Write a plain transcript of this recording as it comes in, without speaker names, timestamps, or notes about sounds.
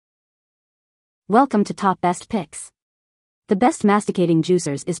Welcome to Top Best Picks. The Best Masticating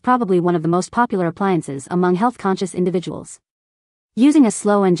Juicers is probably one of the most popular appliances among health-conscious individuals. Using a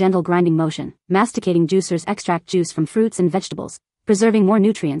slow and gentle grinding motion, masticating juicers extract juice from fruits and vegetables, preserving more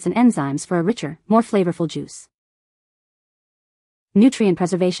nutrients and enzymes for a richer, more flavorful juice. Nutrient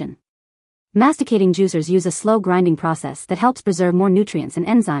preservation. Masticating juicers use a slow grinding process that helps preserve more nutrients and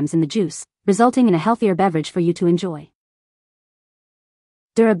enzymes in the juice, resulting in a healthier beverage for you to enjoy.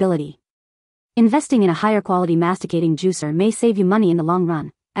 Durability. Investing in a higher quality masticating juicer may save you money in the long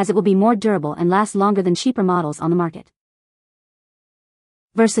run, as it will be more durable and last longer than cheaper models on the market.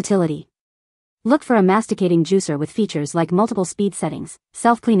 Versatility. Look for a masticating juicer with features like multiple speed settings,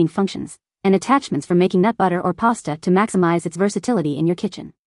 self-cleaning functions, and attachments for making nut butter or pasta to maximize its versatility in your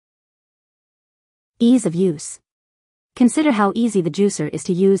kitchen. Ease of use. Consider how easy the juicer is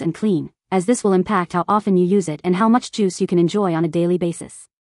to use and clean, as this will impact how often you use it and how much juice you can enjoy on a daily basis.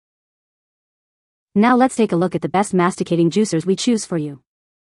 Now let's take a look at the best masticating juicers we choose for you.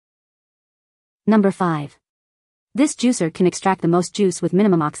 Number 5. This juicer can extract the most juice with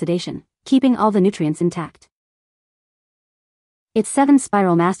minimum oxidation, keeping all the nutrients intact. Its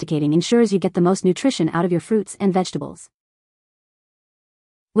 7-spiral masticating ensures you get the most nutrition out of your fruits and vegetables.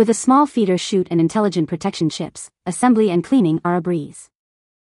 With a small feeder chute and intelligent protection chips, assembly and cleaning are a breeze.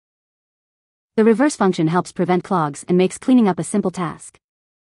 The reverse function helps prevent clogs and makes cleaning up a simple task.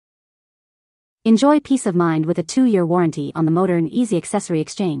 Enjoy peace of mind with a 2-year warranty on the motor and easy accessory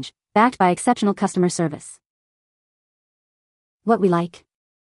exchange, backed by exceptional customer service. What we like.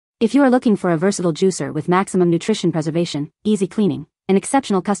 If you are looking for a versatile juicer with maximum nutrition preservation, easy cleaning, and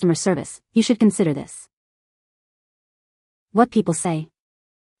exceptional customer service, you should consider this. What people say.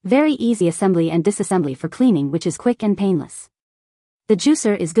 Very easy assembly and disassembly for cleaning, which is quick and painless. The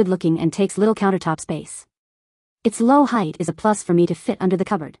juicer is good looking and takes little countertop space. Its low height is a plus for me to fit under the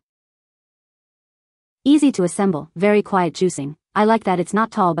cupboard. Easy to assemble, very quiet juicing. I like that it's not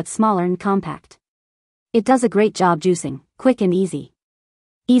tall but smaller and compact. It does a great job juicing, quick and easy.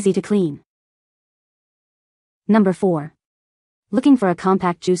 Easy to clean. Number 4. Looking for a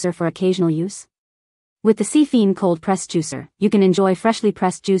compact juicer for occasional use? With the SiFENE cold press juicer, you can enjoy freshly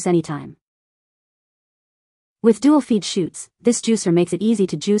pressed juice anytime. With dual feed chutes, this juicer makes it easy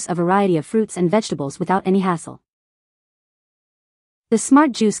to juice a variety of fruits and vegetables without any hassle. The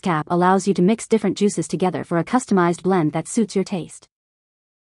smart juice cap allows you to mix different juices together for a customized blend that suits your taste.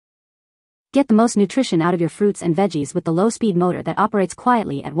 Get the most nutrition out of your fruits and veggies with the low-speed motor that operates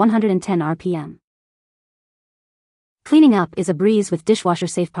quietly at 110 RPM. Cleaning up is a breeze with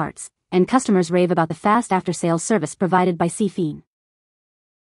dishwasher-safe parts, and customers rave about the fast after-sales service provided by SiFENE.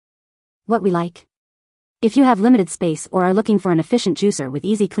 What we like. If you have limited space or are looking for an efficient juicer with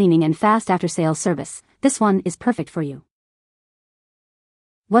easy cleaning and fast after-sales service, this one is perfect for you.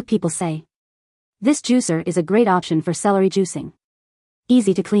 What people say. This juicer is a great option for celery juicing.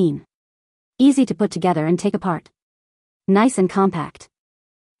 Easy to clean. Easy to put together and take apart. Nice and compact.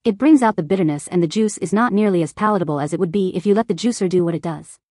 It brings out the bitterness and the juice is not nearly as palatable as it would be if you let the juicer do what it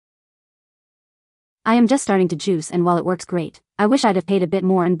does. I am just starting to juice, and while it works great, I wish I'd have paid a bit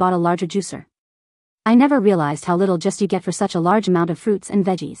more and bought a larger juicer. I never realized how little just you get for such a large amount of fruits and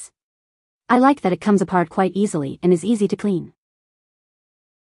veggies. I like that it comes apart quite easily and is easy to clean.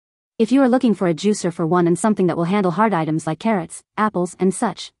 If you are looking for a juicer for one and something that will handle hard items like carrots, apples, and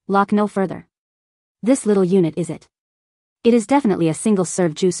such, look no further. This little unit is it. It is definitely a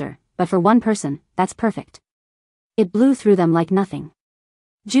single-serve juicer, but for one person, that's perfect. It blew through them like nothing.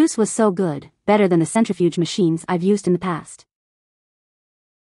 Juice was so good, better than the centrifuge machines I've used in the past.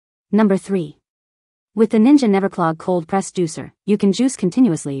 Number 3. With the Ninja NeverClog cold press juicer, you can juice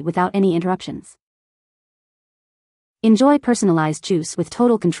continuously without any interruptions. Enjoy personalized juice with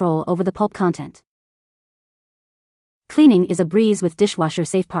total control over the pulp content. Cleaning is a breeze with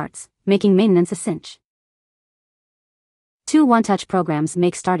dishwasher-safe parts, making maintenance a cinch. 2 one-touch programs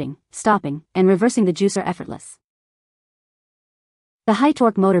make starting, stopping, and reversing the juicer effortless. The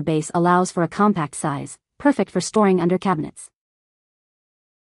high-torque motor base allows for a compact size, perfect for storing under cabinets.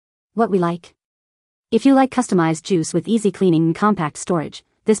 What we like. If you like customized juice with easy cleaning and compact storage,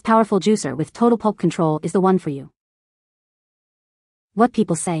 this powerful juicer with total pulp control is the one for you. What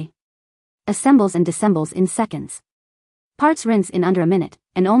people say. Assembles and disassembles in seconds. Parts rinse in under a minute,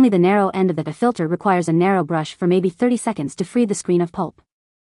 and only the narrow end of the filter requires a narrow brush for maybe 30 seconds to free the screen of pulp.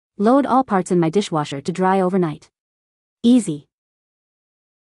 Load all parts in my dishwasher to dry overnight. Easy.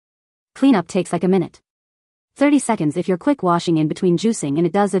 Cleanup takes like a minute. 30 seconds if you're quick washing in between juicing, and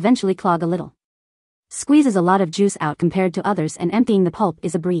it does eventually clog a little. Squeezes a lot of juice out compared to others, and emptying the pulp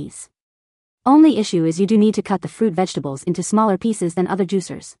is a breeze. Only issue is you do need to cut the fruit vegetables into smaller pieces than other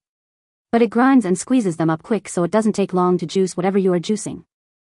juicers. But it grinds and squeezes them up quick so it doesn't take long to juice whatever you are juicing.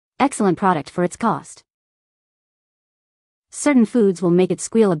 Excellent product for its cost. Certain foods will make it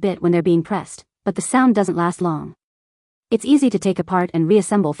squeal a bit when they're being pressed, but the sound doesn't last long. It's easy to take apart and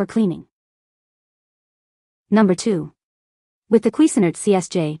reassemble for cleaning. Number 2. With the Cuisinart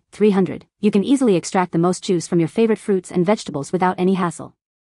CSJ 300, you can easily extract the most juice from your favorite fruits and vegetables without any hassle.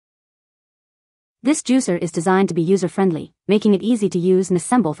 This juicer is designed to be user-friendly, making it easy to use and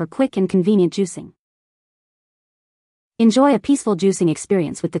assemble for quick and convenient juicing. Enjoy a peaceful juicing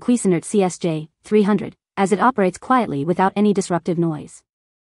experience with the Cuisinart CSJ 300, as it operates quietly without any disruptive noise.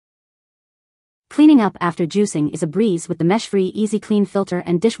 Cleaning up after juicing is a breeze with the mesh-free Easy Clean filter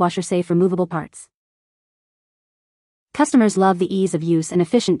and dishwasher-safe removable parts. Customers love the ease of use and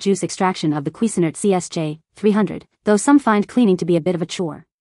efficient juice extraction of the Cuisinart CSJ 300, though some find cleaning to be a bit of a chore.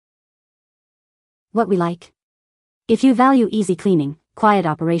 What we like. If you value easy cleaning, quiet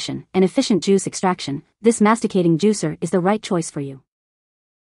operation, and efficient juice extraction, this masticating juicer is the right choice for you.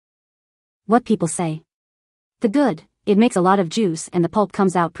 What people say. The good, it makes a lot of juice and the pulp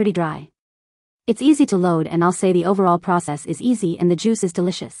comes out pretty dry. It's easy to load and I'll say the overall process is easy and the juice is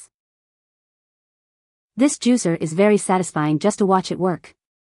delicious. This juicer is very satisfying just to watch it work.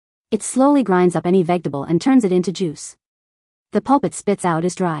 It slowly grinds up any vegetable and turns it into juice. The pulp it spits out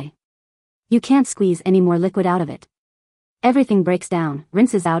is dry. You can't squeeze any more liquid out of it. Everything breaks down,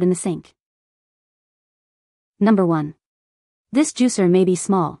 rinses out in the sink. Number 1. This juicer may be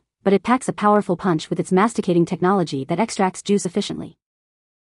small, but it packs a powerful punch with its masticating technology that extracts juice efficiently.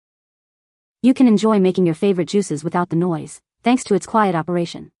 You can enjoy making your favorite juices without the noise, thanks to its quiet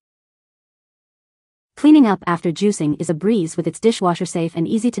operation. Cleaning up after juicing is a breeze with its dishwasher-safe and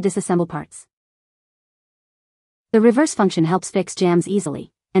easy to disassemble parts. The reverse function helps fix jams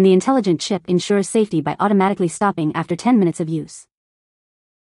easily, and the intelligent chip ensures safety by automatically stopping after 10 minutes of use.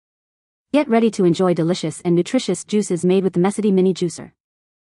 Get ready to enjoy delicious and nutritious juices made with the Mecity mini juicer.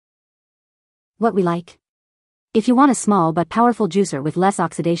 What we like. If you want a small but powerful juicer with less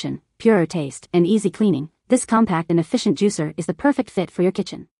oxidation, purer taste, and easy cleaning, this compact and efficient juicer is the perfect fit for your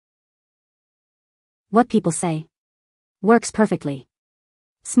kitchen. What people say. Works perfectly.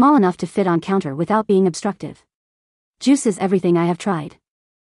 Small enough to fit on counter without being obstructive. Juices everything I have tried.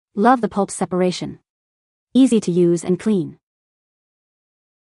 Love the pulp separation. Easy to use and clean.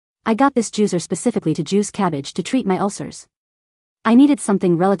 I got this juicer specifically to juice cabbage to treat my ulcers. I needed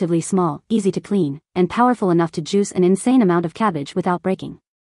something relatively small, easy to clean, and powerful enough to juice an insane amount of cabbage without breaking.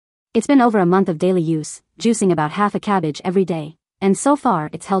 It's been over a month of daily use, juicing about half a cabbage every day, and so far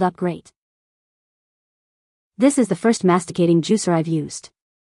it's held up great. This is the first masticating juicer I've used.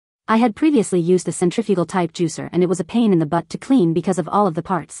 I had previously used the centrifugal type juicer and it was a pain in the butt to clean because of all of the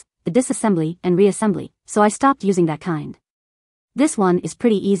parts, the disassembly and reassembly, so I stopped using that kind. This one is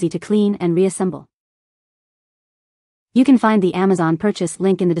pretty easy to clean and reassemble. You can find the Amazon purchase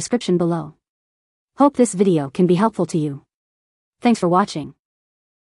link in the description below. Hope this video can be helpful to you. Thanks for watching.